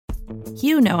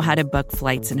You know how to book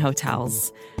flights and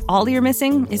hotels. All you're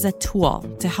missing is a tool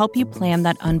to help you plan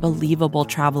that unbelievable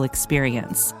travel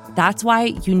experience. That's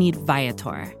why you need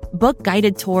Viator. Book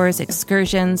guided tours,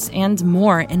 excursions, and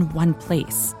more in one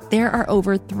place. There are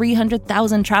over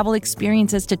 300,000 travel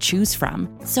experiences to choose from,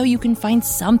 so you can find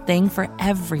something for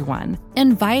everyone.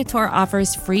 And Viator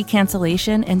offers free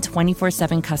cancellation and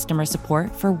 24/7 customer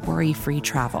support for worry-free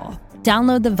travel.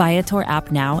 Download the Viator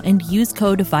app now and use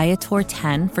code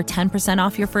Viator10 for 10%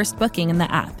 off your first booking in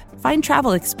the app. Find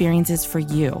travel experiences for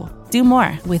you. Do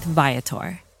more with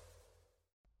Viator.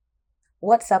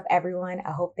 What's up, everyone?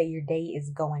 I hope that your day is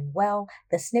going well.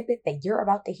 The snippet that you're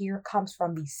about to hear comes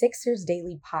from the Sixers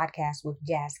Daily podcast with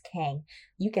Jazz Kang.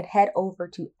 You can head over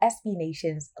to SB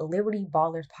Nation's Liberty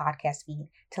Ballers podcast feed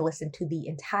to listen to the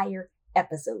entire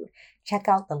episode. Check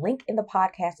out the link in the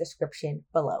podcast description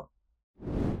below.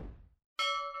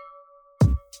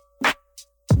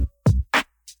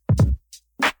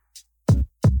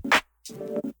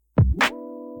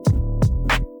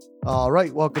 All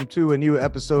right, welcome to a new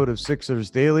episode of Sixers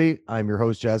Daily. I'm your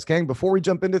host, Jazz Kang. Before we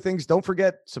jump into things, don't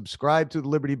forget, subscribe to the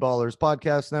Liberty Ballers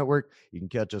Podcast Network. You can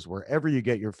catch us wherever you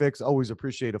get your fix. Always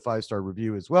appreciate a 5-star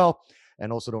review as well.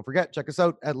 And also don't forget, check us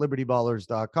out at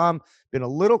libertyballers.com. Been a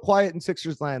little quiet in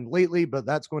Sixers land lately, but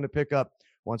that's going to pick up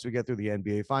once we get through the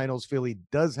NBA Finals. Philly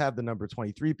does have the number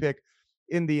 23 pick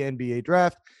in the NBA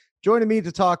draft. Joining me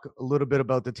to talk a little bit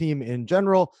about the team in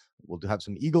general. We'll have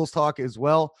some Eagles talk as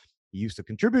well. He used to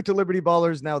contribute to Liberty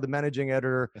Ballers, now the managing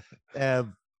editor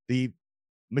of the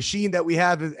machine that we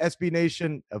have at SB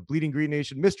Nation, of Bleeding Green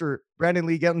Nation, Mr. Brandon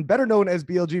Lee Gelton, better known as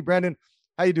BLG. Brandon,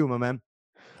 how you doing, my man?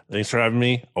 Thanks for having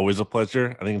me. Always a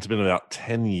pleasure. I think it's been about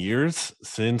 10 years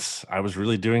since I was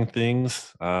really doing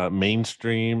things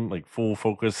mainstream, like full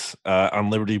focus on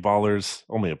Liberty Ballers.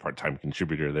 Only a part-time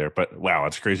contributor there, but wow,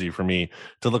 it's crazy for me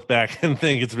to look back and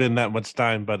think it's been that much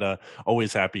time, but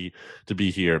always happy to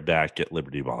be here back at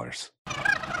Liberty Ballers.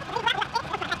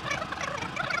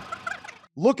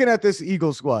 Looking at this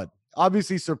Eagles squad,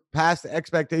 obviously surpassed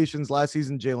expectations last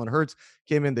season. Jalen Hurts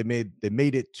came in, they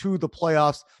made it to the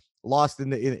playoffs. Lost in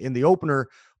the opener,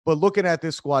 but looking at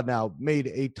this squad now, made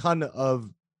a ton of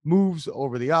moves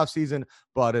over the offseason,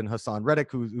 brought in Hassan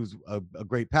Reddick, who's a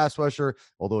great pass rusher,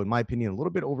 although in my opinion, a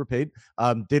little bit overpaid.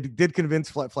 Did convince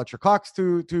Fletcher Cox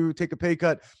to take a pay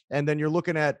cut. And then you're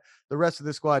looking at the rest of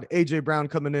the squad, AJ Brown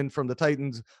coming in from the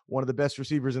Titans, one of the best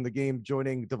receivers in the game,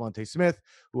 joining Devontae Smith,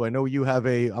 who I know you have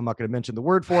I'm not going to mention the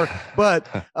word for, but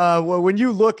when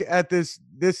you look at this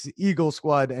Eagle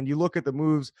squad and you look at the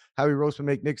moves, Howie Roseman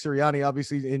make Nick Sirianni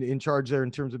obviously in charge there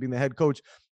in terms of being the head coach.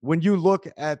 When you look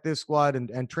at this squad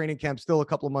and training camp still a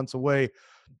couple of months away,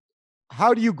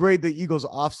 how do you grade the Eagles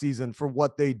offseason for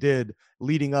what they did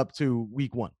leading up to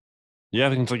week one? Yeah, I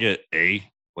think it's like an A,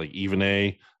 like even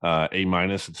A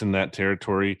minus. It's in that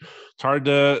territory. It's hard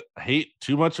to hate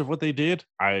too much of what they did.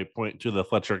 I point to the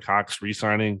Fletcher Cox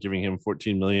re-signing, giving him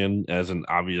 $14 million as an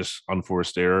obvious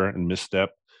unforced error and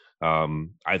misstep.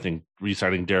 I think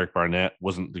re-signing Derek Barnett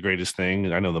wasn't the greatest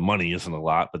thing. I know the money isn't a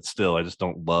lot, but still, I just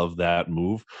don't love that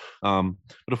move. But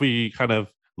if we kind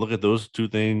of look at those two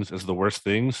things as the worst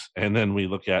things, and then we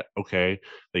look at, okay,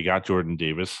 they got Jordan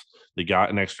Davis, they got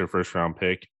an extra first-round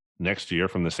pick next year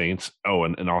from the Saints. Oh,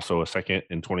 and also a second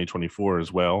in 2024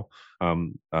 as well.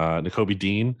 Nakobe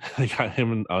Dean, they got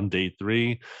him on day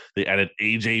 3. They added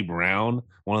AJ Brown,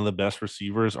 one of the best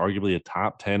receivers, arguably a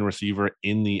top 10 receiver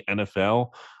in the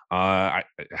NFL. I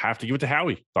have to give it to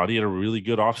Howie. Thought he had a really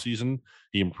good offseason.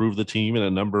 He improved the team in a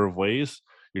number of ways.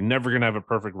 You're never going to have a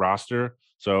perfect roster.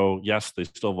 So, yes, they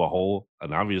still have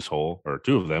an obvious hole, or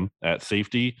two of them at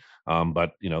safety.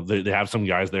 But, they have some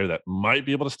guys there that might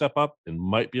be able to step up and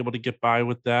might be able to get by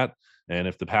with that. And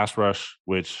if the pass rush,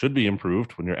 which should be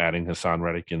improved when you're adding Hassan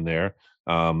Reddick in there,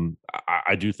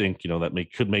 I do think, that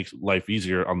could make life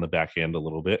easier on the back end a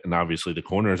little bit. And obviously the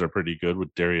corners are pretty good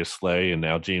with Darius Slay and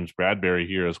now James Bradbury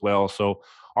here as well. So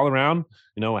all around,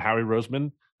 Howie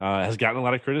Roseman has gotten a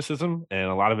lot of criticism, and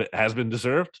a lot of it has been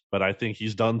deserved, but I think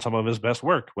he's done some of his best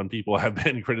work when people have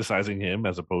been criticizing him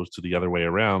as opposed to the other way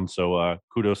around. So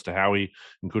kudos to Howie,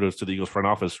 and kudos to the Eagles front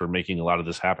office for making a lot of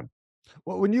this happen.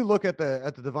 Well, when you look at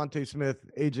the Devontae Smith,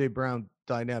 AJ Brown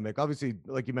dynamic, obviously,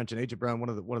 like you mentioned, AJ Brown, one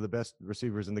of the best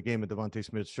receivers in the game, and Devontae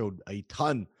Smith showed a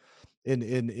ton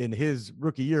in his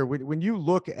rookie year. When you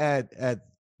look at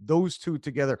those two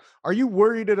together, are you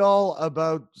worried at all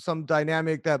about some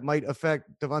dynamic that might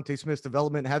affect Devontae Smith's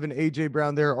development, having AJ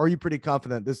Brown there? Or are you pretty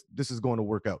confident this is going to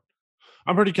work out?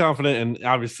 I'm pretty confident, and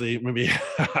obviously maybe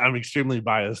I'm extremely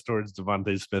biased towards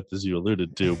Devontae Smith, as you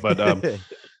alluded to, but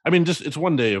I mean, just it's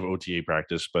one day of OTA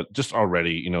practice, but just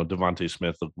already, Devontae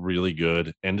Smith looked really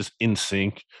good and just in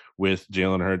sync with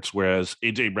Jalen Hurts, whereas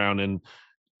AJ Brown and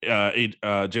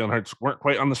Jalen Hurts weren't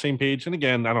quite on the same page. And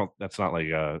again, that's not like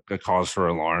a cause for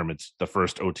alarm. It's the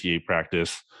first OTA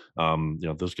practice.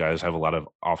 Those guys have a lot of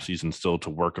offseason still to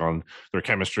work on their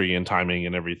chemistry and timing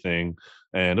and everything.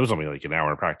 And it was only like an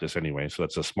hour practice anyway, so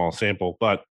that's a small sample.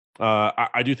 But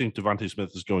I do think Devontae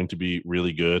Smith is going to be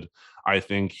really good. I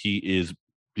think he is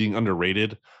being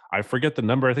underrated. I forget the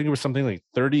number. I think it was something like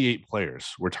 38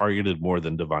 players were targeted more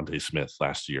than Devontae Smith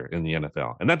last year in the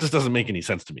NFL. And that just doesn't make any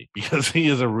sense to me because he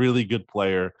is a really good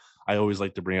player. I always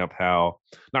like to bring up how,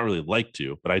 not really like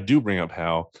to, but I do bring up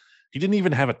how he didn't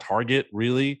even have a target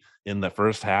really in the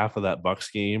first half of that Bucs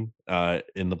game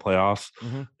in the playoffs.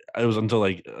 Mm-hmm. It was until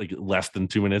like less than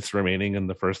 2 minutes remaining in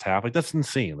the first half. Like, that's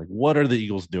insane. Like, what are the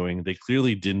Eagles doing? They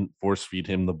clearly didn't force feed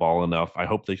him the ball enough. I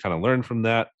hope they kind of learn from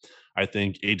that. I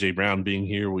think AJ Brown being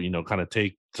here will, kind of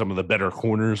take some of the better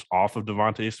corners off of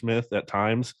Devontae Smith at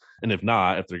times. And if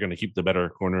not, if they're going to keep the better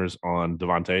corners on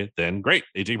Devontae, then great.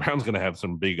 AJ Brown's going to have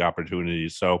some big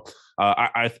opportunities. So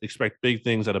I expect big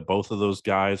things out of both of those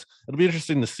guys. It'll be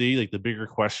interesting to see. Like, the bigger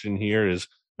question here is,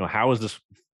 how is this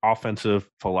offensive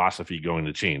philosophy going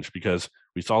to change? Because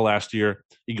we saw last year,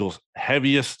 Eagles'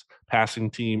 heaviest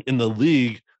passing team in the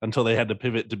league until they had to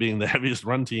pivot to being the heaviest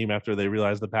run team after they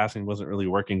realized the passing wasn't really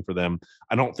working for them.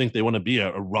 I don't think they want to be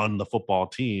a run the football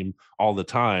team all the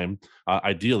time.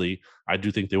 Ideally, I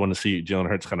do think they want to see Jalen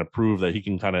Hurts kind of prove that he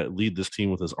can kind of lead this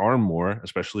team with his arm more,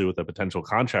 especially with a potential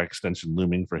contract extension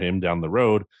looming for him down the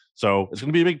road. So it's going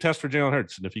to be a big test for Jalen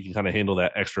Hurts, and if he can kind of handle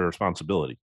that extra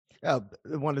responsibility. Yeah,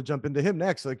 I want to jump into him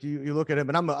next. Like, you look at him,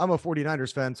 and I'm a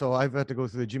 49ers fan, so I've had to go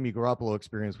through the Jimmy Garoppolo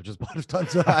experience, which has brought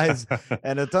tons of highs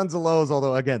and tons of lows.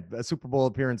 Although, again, a Super Bowl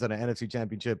appearance and an NFC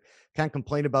Championship, can't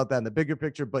complain about that in the bigger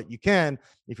picture, but you can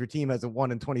if your team hasn't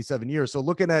won in 27 years. So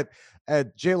looking at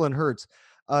Jalen Hurts,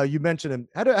 you mentioned him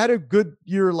had a good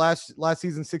year last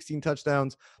season, 16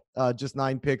 touchdowns, just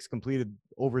 9 picks, completed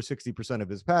over 60% of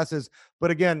his passes.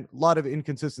 But again, a lot of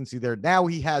inconsistency there. Now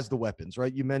he has the weapons,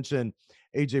 right? You mentioned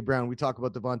AJ Brown. We talk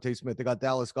about Devontae Smith. They got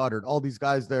Dallas Goedert, all these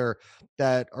guys there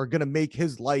that are going to make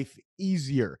his life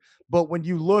easier. But when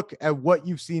you look at what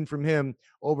you've seen from him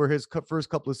over his first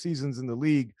couple of seasons in the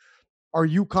league, are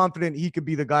you confident he could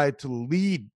be the guy to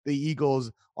lead the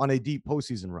Eagles on a deep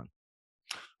postseason run?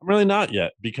 I'm really not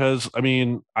yet, because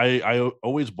I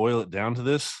always boil it down to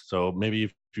this. So maybe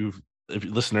if you've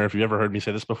ever heard me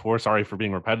say this before, sorry for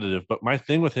being repetitive, but my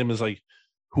thing with him is like,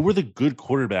 who are the good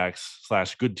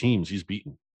quarterbacks / good teams he's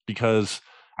beaten? Because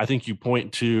I think you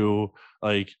point to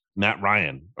like Matt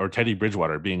Ryan or Teddy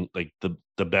Bridgewater being like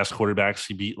the best quarterbacks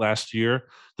he beat last year.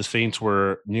 The Saints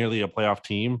were nearly a playoff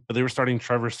team, but they were starting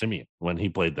Trevor Siemian when he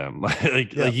played them.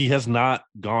 Like he has not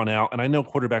gone out. And I know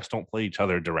quarterbacks don't play each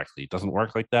other directly. It doesn't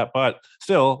work like that. But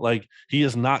still, like, he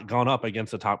has not gone up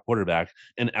against a top quarterback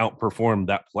and outperformed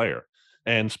that player.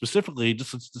 And specifically,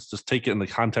 just take it in the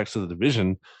context of the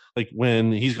division. Like,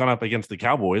 when he's gone up against the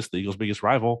Cowboys, the Eagles' biggest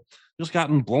rival, he's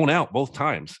gotten blown out both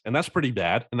times. And that's pretty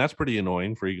bad. And that's pretty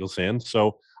annoying for Eagles fans.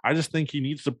 So I just think he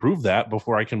needs to prove that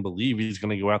before I can believe he's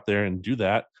going to go out there and do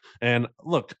that. And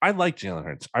look, I like Jalen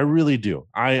Hurts. I really do.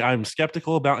 I'm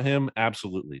skeptical about him.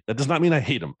 Absolutely. That does not mean I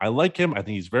hate him. I like him. I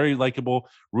think he's very likable,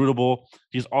 rootable.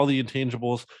 He's all the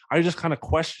intangibles. I just kind of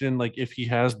question, like, if he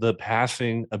has the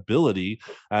passing ability,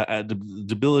 the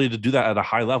ability to do that at a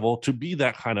high level, to be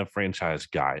that kind of franchise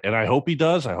guy. And I hope he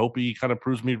does. I hope he kind of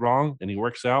proves me wrong and he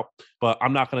works out, but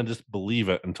I'm not going to just believe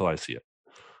it until I see it.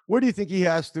 Where do you think he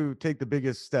has to take the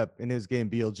biggest step in his game,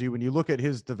 BLG, when you look at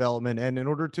his development, and in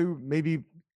order to maybe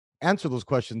answer those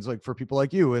questions, like for people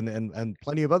like you and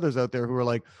plenty of others out there who are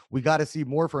like, we got to see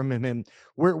more from him. And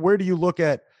where do you look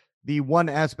at the one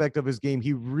aspect of his game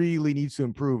he really needs to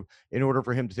improve in order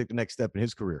for him to take the next step in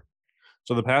his career?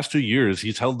 So the past 2 years,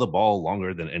 he's held the ball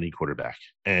longer than any quarterback.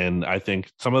 And I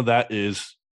think some of that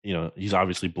is, he's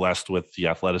obviously blessed with the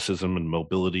athleticism and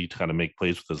mobility to kind of make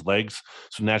plays with his legs.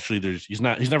 So naturally, he's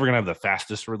never going to have the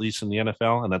fastest release in the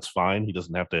NFL, and that's fine. He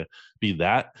doesn't have to be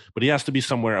that, but he has to be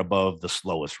somewhere above the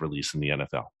slowest release in the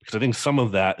NFL, because I think some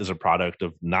of that is a product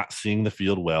of not seeing the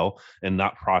field well and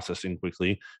not processing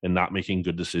quickly and not making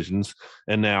good decisions.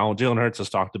 And now Jalen Hurts has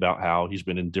talked about how he's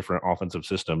been in different offensive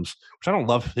systems, which I don't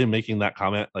love him making that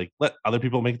comment. Like, let other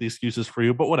people make the excuses for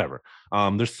you, but whatever.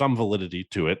 There's some validity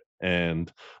to it.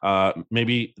 And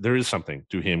maybe there is something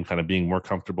to him kind of being more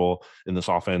comfortable in this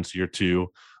offense year 2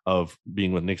 of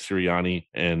being with Nick Sirianni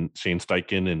and Shane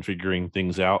Steichen and figuring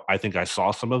things out. I think I saw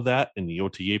some of that in the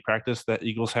OTA practice that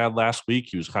Eagles had last week.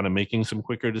 He was kind of making some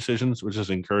quicker decisions, which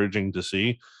is encouraging to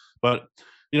see. But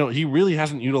he really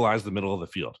hasn't utilized the middle of the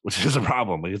field, which is a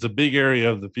problem. Like, it's a big area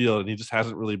of the field, and he just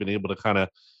hasn't really been able to kind of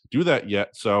do that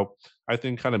yet. So I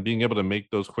think kind of being able to make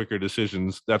those quicker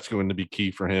decisions, that's going to be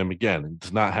key for him. Again, it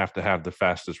does not have to have the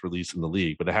fastest release in the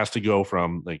league, but it has to go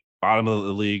from like bottom of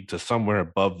the league to somewhere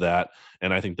above that.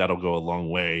 And I think that'll go a long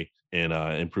way in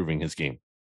improving his game.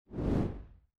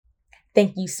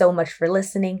 Thank you so much for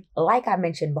listening. Like I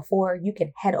mentioned before, you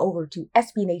can head over to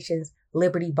SB Nation's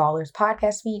Liberty Ballers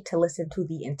podcast feed to listen to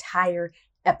the entire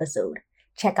episode.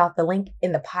 Check out the link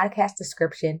in the podcast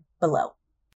description below.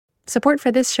 Support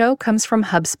for this show comes from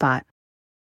HubSpot.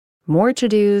 More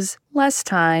to-dos, less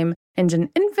time, and an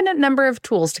infinite number of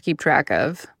tools to keep track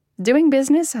of. Doing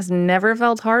business has never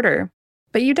felt harder.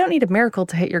 But you don't need a miracle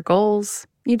to hit your goals.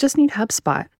 You just need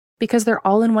HubSpot, because their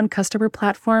all-in-one customer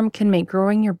platform can make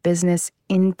growing your business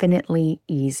infinitely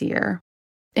easier.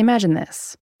 Imagine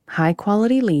this: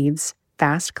 high-quality leads,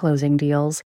 fast closing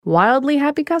deals, wildly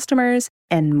happy customers,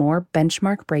 and more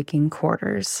benchmark-breaking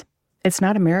quarters. It's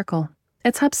not a miracle.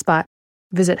 It's HubSpot.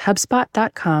 Visit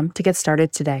HubSpot.com to get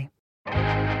started today.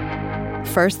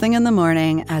 First thing in the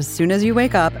morning, as soon as you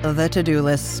wake up, the to-do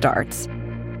list starts.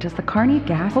 Does the car need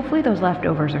gas? Hopefully those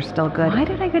leftovers are still good. Why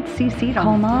did I get CC'd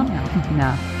on Mom?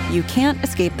 No. You can't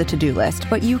escape the to-do list,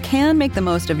 but you can make the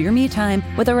most of your me time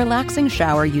with a relaxing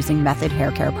shower using Method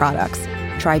Hair Care products.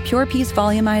 Try Pure Peace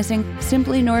Volumizing,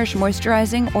 Simply Nourish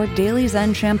Moisturizing, or Daily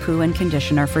Zen Shampoo and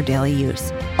Conditioner for daily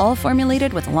use. All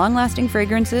formulated with long-lasting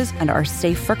fragrances and are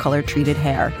safe for color-treated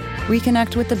hair.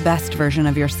 Reconnect with the best version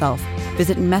of yourself.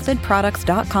 Visit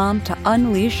methodproducts.com to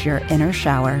unleash your inner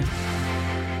shower.